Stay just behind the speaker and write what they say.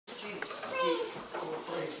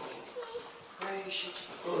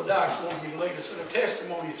Brother Dykes wanted me to lead us in a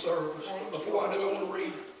testimony service. But before I do, I want to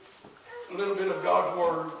read a little bit of God's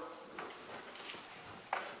Word.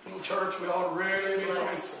 You know, church, we ought to really be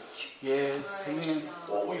thankful. Yes, amen.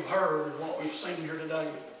 What we've heard and what we've seen here today.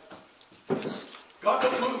 God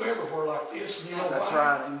don't move everywhere like this, and you know why? That's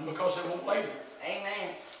right, amen. Because they won't let Him.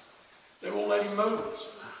 Amen. They won't let Him move.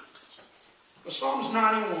 But Psalms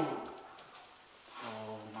 91.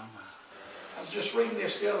 Oh, my. I was just reading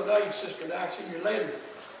this the other day, Sister Dykes, in your letter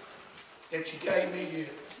that you gave me.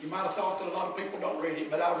 You might have thought that a lot of people don't read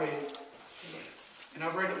it, but I read it. And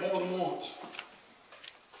I've read it more than once.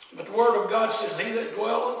 But the Word of God says, He that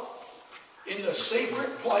dwelleth in the secret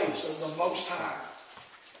place of the Most High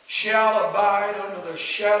shall abide under the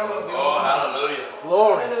shadow of the Almighty. Hallelujah.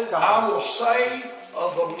 Glory to God. I will say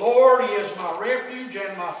of the Lord, He is my refuge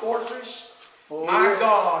and my fortress. Oh, My yes.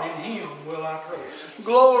 God, in Him will I trust.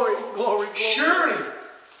 Glory, glory, glory. Surely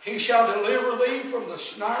He shall deliver thee from the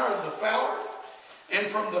snare of the fowler and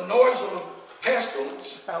from the noise of the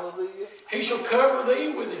pestilence. Hallelujah. He shall cover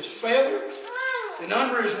thee with His feathers, and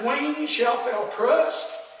under His wings shalt thou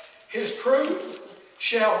trust. His truth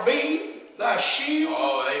shall be thy shield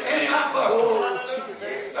and thy buckler.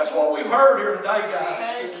 That's what we've heard here today, guys.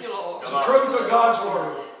 Thank you, Lord. It's the truth of God's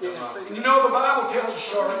Word. Yes, And you know the Bible tells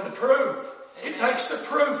us, Charlene, the truth. It takes the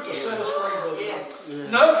truth to set us free, brother. Yes.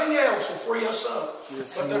 Nothing else will free us up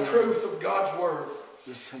but the truth of God's Word.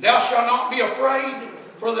 Thou shalt not be afraid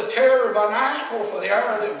for the terror by night, or for the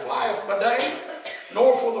arrow that flieth by day,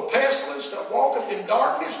 nor for the pestilence that walketh in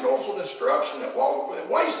darkness, nor for the destruction that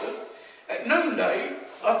wasteth at noonday.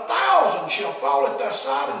 1,000 shall fall at thy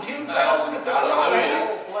side, and 10,000 at thy right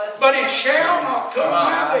hand, but it shall not come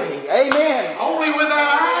nigh thee. Amen. Only with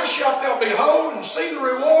thy eyes shalt thou behold and see the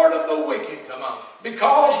reward of the wicked. Come on.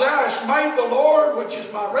 Because thou hast made the Lord, which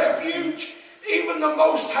is my refuge, even the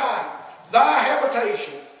Most High, thy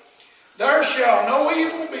habitation. There shall no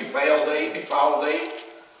evil befall thee,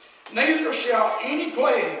 neither shall any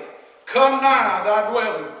plague come nigh thy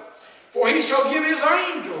dwelling. For He shall give His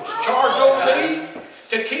angels charge over thee,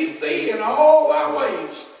 to keep thee in all thy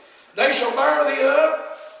ways. They shall bear thee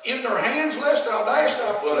up in their hands, lest thou dash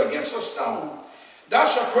thy foot against a stone. Thou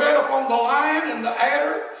shalt tread upon the lion and the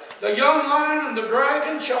adder, the young lion and the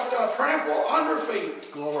dragon shalt thou trample under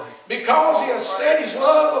feet. Glory. Because He hath set His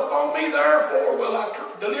love upon me, therefore will I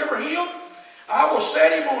deliver him. I will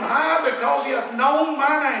set him on high, because he hath known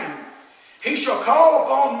my name. He shall call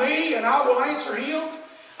upon me, and I will answer him.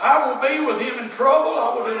 I will be with him in trouble.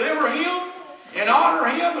 I will deliver him and honor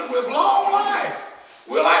him, and with long life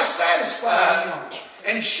will I satisfy him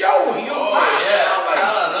and show him my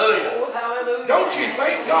salvation. Hallelujah. Don't you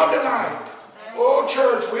thank God tonight? Oh,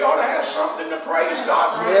 church, we ought to have something to praise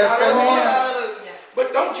God for. Yes, amen. Hallelujah.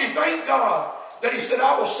 But don't you thank God that He said,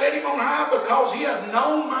 I will set him on high, because he hath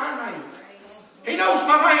known my name. He knows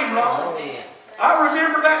my name, Robert. I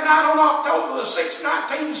remember that night on October the 6th,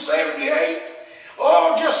 1978.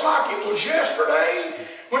 Oh, just like it was yesterday,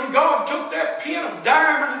 when God took that pen of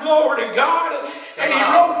diamond, glory to God, and He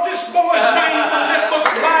wrote this boy's name on that book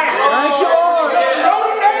of life. Thank you, Lord. He wrote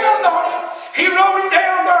it down, don't He? He wrote it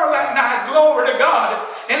down there that night, glory to God.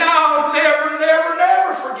 And I'll never, never,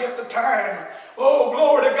 never forget the time. Oh,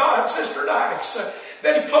 glory to God, Sister Dykes,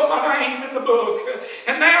 that He put my name in the book.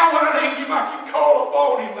 And now when I need Him, I can call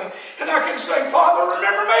upon Him. And I can say, Father,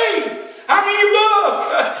 remember me. I'm in your book.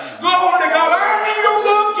 Glory to God. I'm in your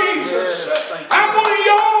book, Jesus. I'm one of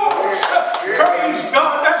yours. Praise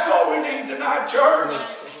God. That's what we need tonight, church.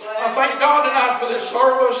 I thank God tonight for this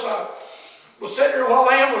service. I was sitting here while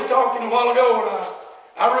Ann was talking a while ago, and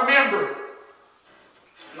I remember,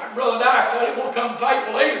 like Brother Dykes, I didn't want to come to the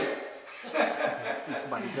table either.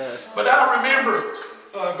 But I remember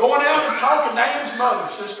going out and talking to Ann's mother,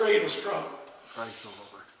 Sister Edith Strunk. Praise the Lord.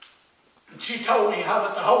 And she told me how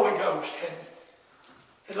that the Holy Ghost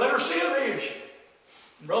had let her see a vision.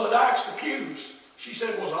 And Brother Dykes, the pews, she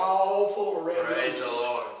said, was all full of red Praise roses. the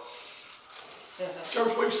Lord.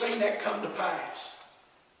 Church, we've seen that come to pass.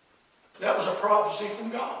 That was a prophecy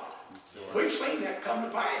from God. We've seen that come to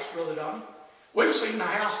pass, Brother Donnie. We've seen the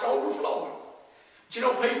house overflowing. But you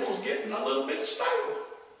know, people's getting a little bit stable.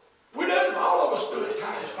 We do. All of us do at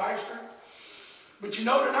times, Pastor. But you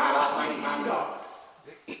know, tonight I thank my God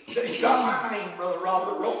that He's got my name, Brother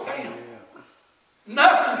Robert, wrote down.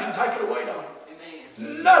 Nothing can take it away, Donnie.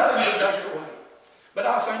 Amen. Nothing can take it away. But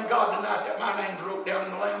I thank God tonight that my name's wrote down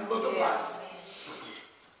in the Lamb Book of Life.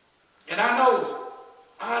 And I know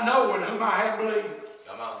in whom I have believed.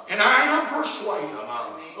 Come on. And I am persuaded. Come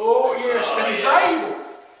on. Oh, yes, that He's able.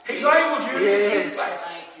 He's able to keep that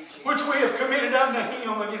Thank you, Jesus. which we have committed unto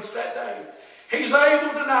Him against that day. He's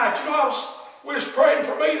able tonight. You know, I was was praying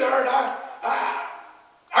for me there, and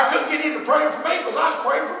I couldn't get into praying for me because I was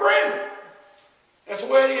praying for Brenda. That's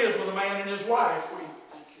the way it is with a man and his wife.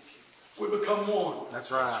 We become one.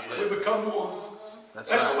 That's right. We become one.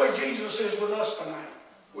 That's right. the way Jesus is with us tonight.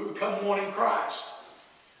 We become one in Christ.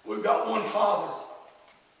 We've got one Father,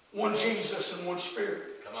 one Jesus, and one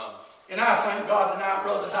Spirit. Come on. And I thank God tonight,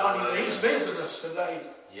 Brother Donnie, that He's visited us today.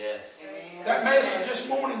 Yes. That message this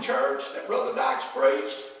morning, church, that Brother Dykes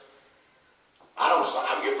preached,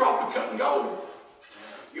 you probably couldn't go.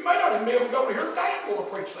 You may not even be able to go to hear Dan will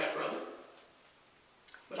preach that, brother.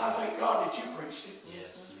 But I thank God that you preached it.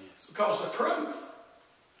 Yes. Because the truth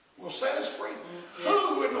will set us free.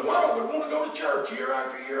 Who in the world would want to go to church year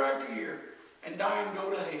after year after year and die and go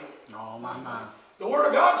to hell? Oh, my. The Word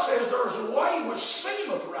of God says there is a way which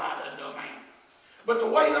seemeth right unto a man, but the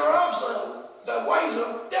way thereof is the ways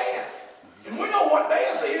of death. And we know what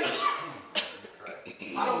death is.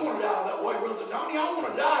 I don't want to die that way, Brother Donnie. I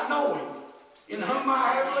want to die knowing in whom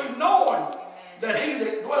I have believed, knowing that he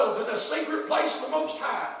that dwelleth in the secret place of the Most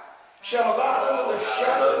High shall abide under the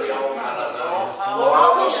shadow of the Almighty. Well,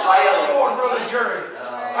 I will say of the Lord, Brother Jerry,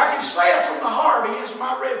 I can say it from the heart. He is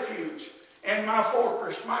my refuge and my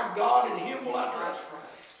fortress, my God, in Him will I trust.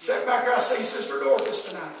 Sit back here, I see Sister Dorcas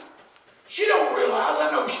tonight. She don't realize, I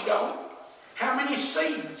know she don't, how many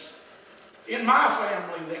seeds in my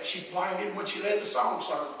family that she planted when she led the song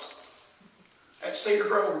service at Cedar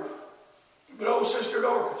Grove. But oh, Sister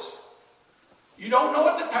Dorcas, you don't know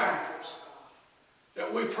at the times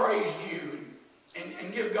that we praised you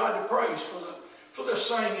and give God the praise for the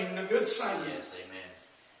singing, the good singing. Yes, amen.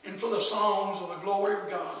 And for the songs of the glory of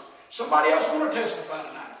God. Somebody else want to testify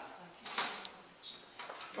tonight?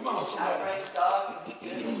 Come on, I somebody. praise God.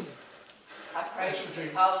 I praise Yes, Him Jesus.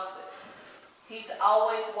 because He's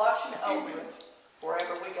always watching over us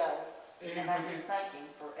wherever we go. And I just thank Him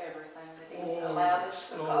for everything that He's allowed us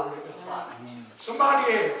to Glory accomplish to in God. life.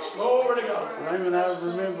 Somebody else. Glory to God. Raymond, I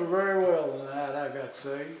remember very well the night I got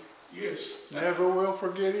saved. Yes. Never will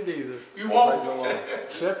forget it either. You won't. Praise the Lord.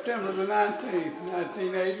 September the 19th,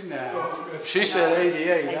 1989. Oh, good. She said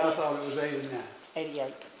 88. I thought it was 89. 88.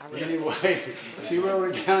 I remember. Anyway, she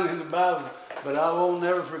wrote it down in the Bible, but I won't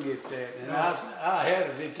never forget that. And I had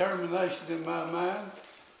a determination in my mind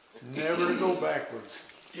never to go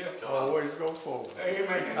backwards, Yeah. always go forward.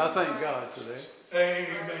 Amen. I thank God for that.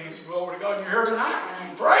 Amen. Glory to God. You're here tonight.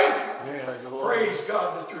 You praise Him. Yeah, the Lord. Praise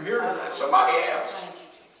God that you're here tonight. Somebody else.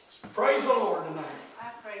 Praise the Lord tonight.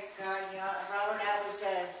 I praise God. You know, Robert, I was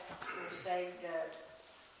saved,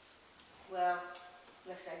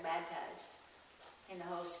 let's say baptized in the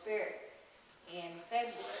Holy Spirit in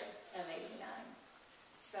February of '89.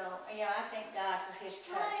 So, you know, I thank God for His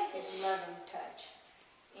touch, His loving touch.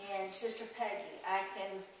 And Sister Peggy, I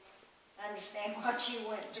can understand what you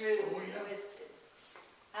went through with.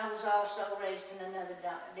 I was also raised in another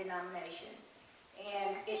denomination.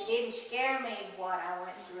 And it didn't scare me what I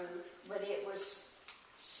went through, but it was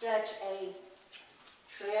such a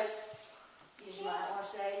trip, you might want to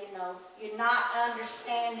say, you know, you're not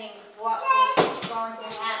understanding what was going to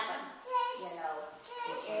happen, you know.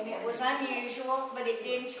 And it was unusual, but it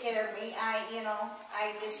didn't scare me. I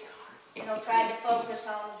just, tried to focus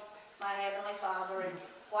on my Heavenly Father and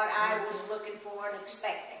what I was looking for and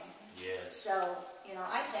expecting. Yes. So,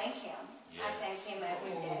 I thank Him. Yes. I thank Him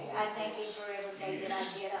every day. I thank Him for every day that I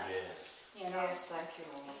get up. Yes. Yes, thank you,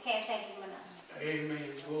 Lord. Can't thank Him enough.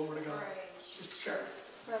 Amen. Glory to God. Sister Carol.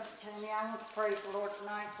 Brother Tony, I want to praise the Lord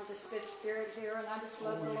tonight for this good spirit here, and I just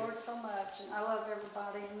love the Lord so much, and I love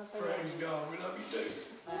everybody in the building. Praise God. We love you too.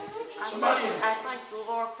 I Somebody else. thank the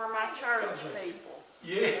Lord for my church people.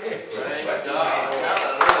 Yes. Praise God.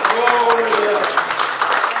 Glory to God.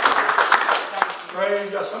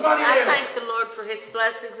 Praise God. Somebody I else. thank the Lord for His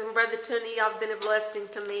blessings, and Brother Tony, y'all been a blessing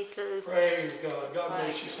to me too. Praise God. God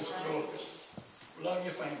bless you, Sister Dorcas. Love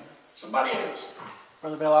your family. Somebody else.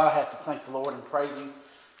 Brother Bill, I have to thank the Lord and praise Him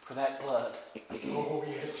for that blood. Oh,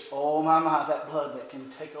 yes. Oh, my, that blood that can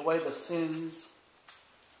take away the sins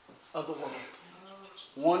of the world.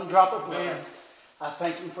 One drop of blood. I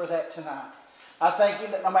thank Him for that tonight. I thank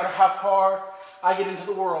Him that no matter how far I get into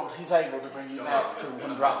the world, He's able to bring me back through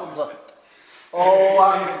one drop of blood. Oh,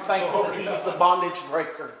 I'm thankful that He's the bondage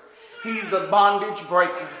breaker. He's the bondage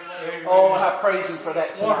breaker. Oh, and I praise Him for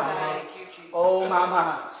that tonight. Oh,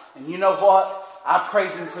 my. And you know what? I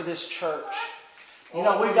praise Him for this church. You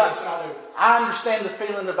know, I understand the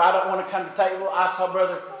feeling of I don't want to come to table. I saw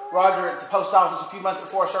Brother Roger at the post office a few months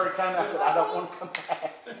before I started coming. I said, I don't want to come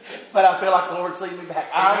back. But I feel like the Lord's leading me back.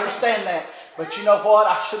 I understand that. But you know what?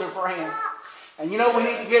 I should have ran. And you know, we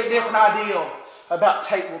need to get a different ideal about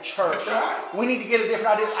Tateville Church. That's right. We need to get a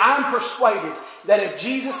different idea. I'm persuaded that if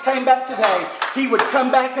Jesus came back today, He would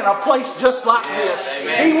come back in a place just like this.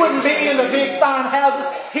 He wouldn't be in the big fine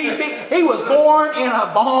houses. He was born in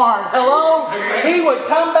a barn. Hello? He would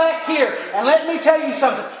come back here. And let me tell you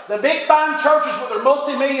something. The big fine churches with their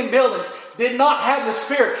multi-million buildings did not have the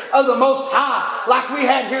Spirit of the Most High like we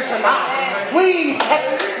had here tonight. We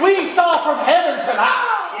saw from heaven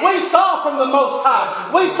tonight. We saw from the Most High.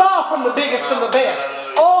 We saw from the biggest and the best.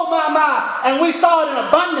 Oh my. And we saw it in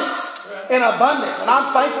abundance. In abundance. And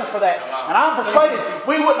I'm thankful for that. And I'm persuaded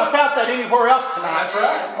we wouldn't have felt that anywhere else tonight. That's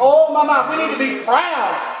right. Oh my. We need to be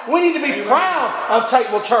proud. We need to be proud of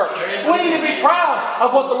Tateville Church. We need to be proud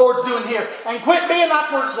of what the Lord's doing here. And quit being like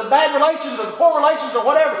the bad relations or the poor relations or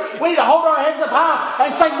whatever. We need to hold our heads up high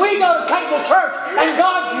and say, we go to Tateville Church and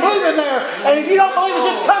God's moving there. And if you don't believe it,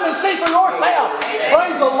 just come and see for yourself.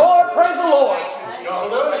 Praise the Lord. Praise the Lord.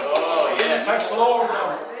 Thanks the Lord.